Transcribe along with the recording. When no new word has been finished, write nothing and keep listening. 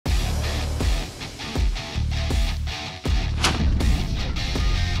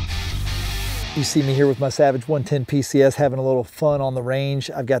You see me here with my Savage 110 PCS having a little fun on the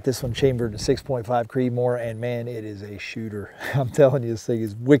range. I've got this one chambered in 6.5 Creedmoor, and man, it is a shooter. I'm telling you, this thing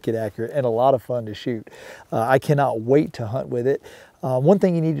is wicked accurate and a lot of fun to shoot. I cannot wait to hunt with it. One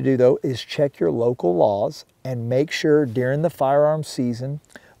thing you need to do though is check your local laws and make sure during the firearm season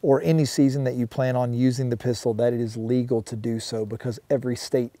or any season that you plan on using the pistol that it is legal to do so, because every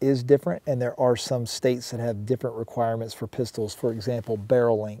state is different and there are some states that have different requirements for pistols. For example,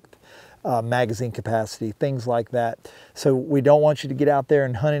 barrel length, magazine capacity, things like that. So we don't want you to get out there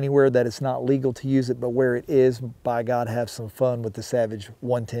and hunt anywhere that it's not legal to use it, but where it is, by God, have some fun with the Savage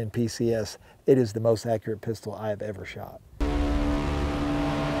 110 PCS. It is the most accurate pistol I have ever shot.